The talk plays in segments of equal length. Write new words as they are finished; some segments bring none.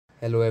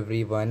Hello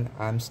everyone,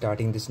 I'm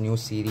starting this new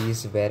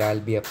series where I'll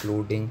be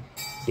uploading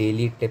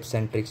daily tips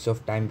and tricks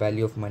of time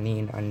value of money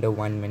in under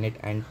 1 minute,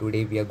 and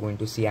today we are going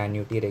to see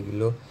annuity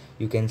regular.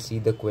 You can see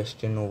the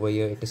question over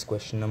here. It is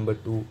question number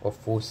 2 of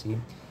 4C.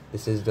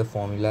 This is the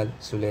formula,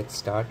 so let's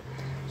start.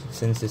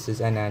 Since this is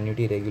an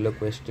annuity regular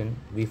question,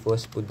 we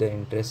first put the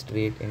interest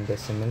rate in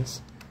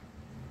decimals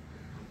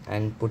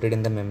and put it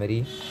in the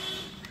memory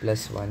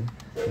plus 1.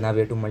 Now we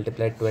have to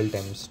multiply 12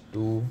 times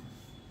 2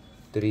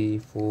 3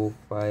 4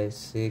 5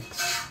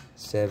 6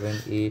 7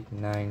 8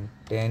 9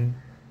 10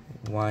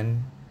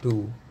 1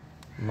 2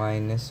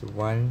 minus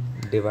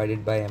 1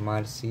 divided by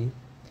MRC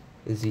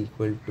is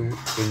equal to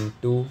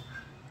into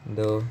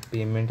the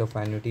payment of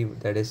annuity,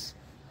 that is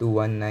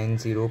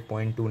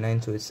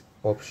 2190.29. so it's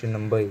option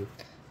number A.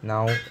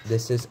 Now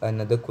this is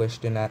another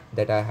question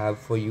that I have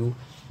for you.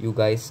 You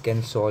guys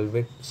can solve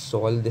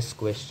this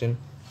question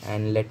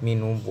and let me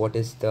know what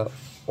is the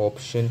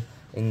option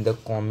in the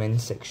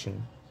comment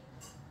section.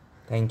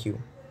 Thank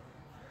you.